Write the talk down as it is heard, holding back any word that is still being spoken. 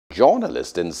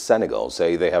Journalists in Senegal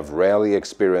say they have rarely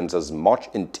experienced as much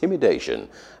intimidation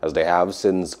as they have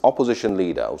since opposition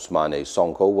leader Ousmane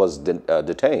Sonko was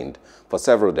detained for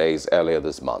several days earlier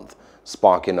this month,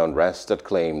 sparking unrest that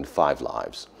claimed 5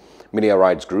 lives. Media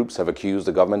rights groups have accused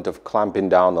the government of clamping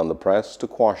down on the press to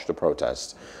quash the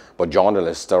protests. But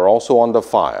journalists are also under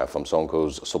fire from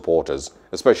Sonko's supporters,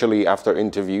 especially after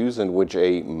interviews in which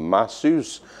a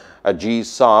masseuse, Aji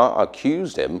Sarr,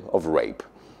 accused him of rape.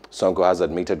 Sonko has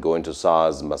admitted going to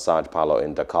Sarr's massage parlor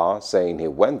in Dakar, saying he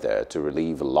went there to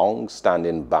relieve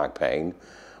long-standing back pain,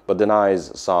 but denies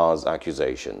Sarr's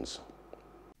accusations.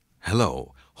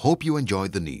 Hello, hope you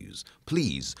enjoyed the news.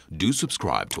 Please do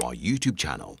subscribe to our YouTube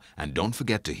channel and don't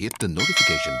forget to hit the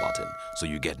notification button so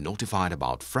you get notified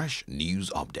about fresh news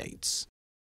updates.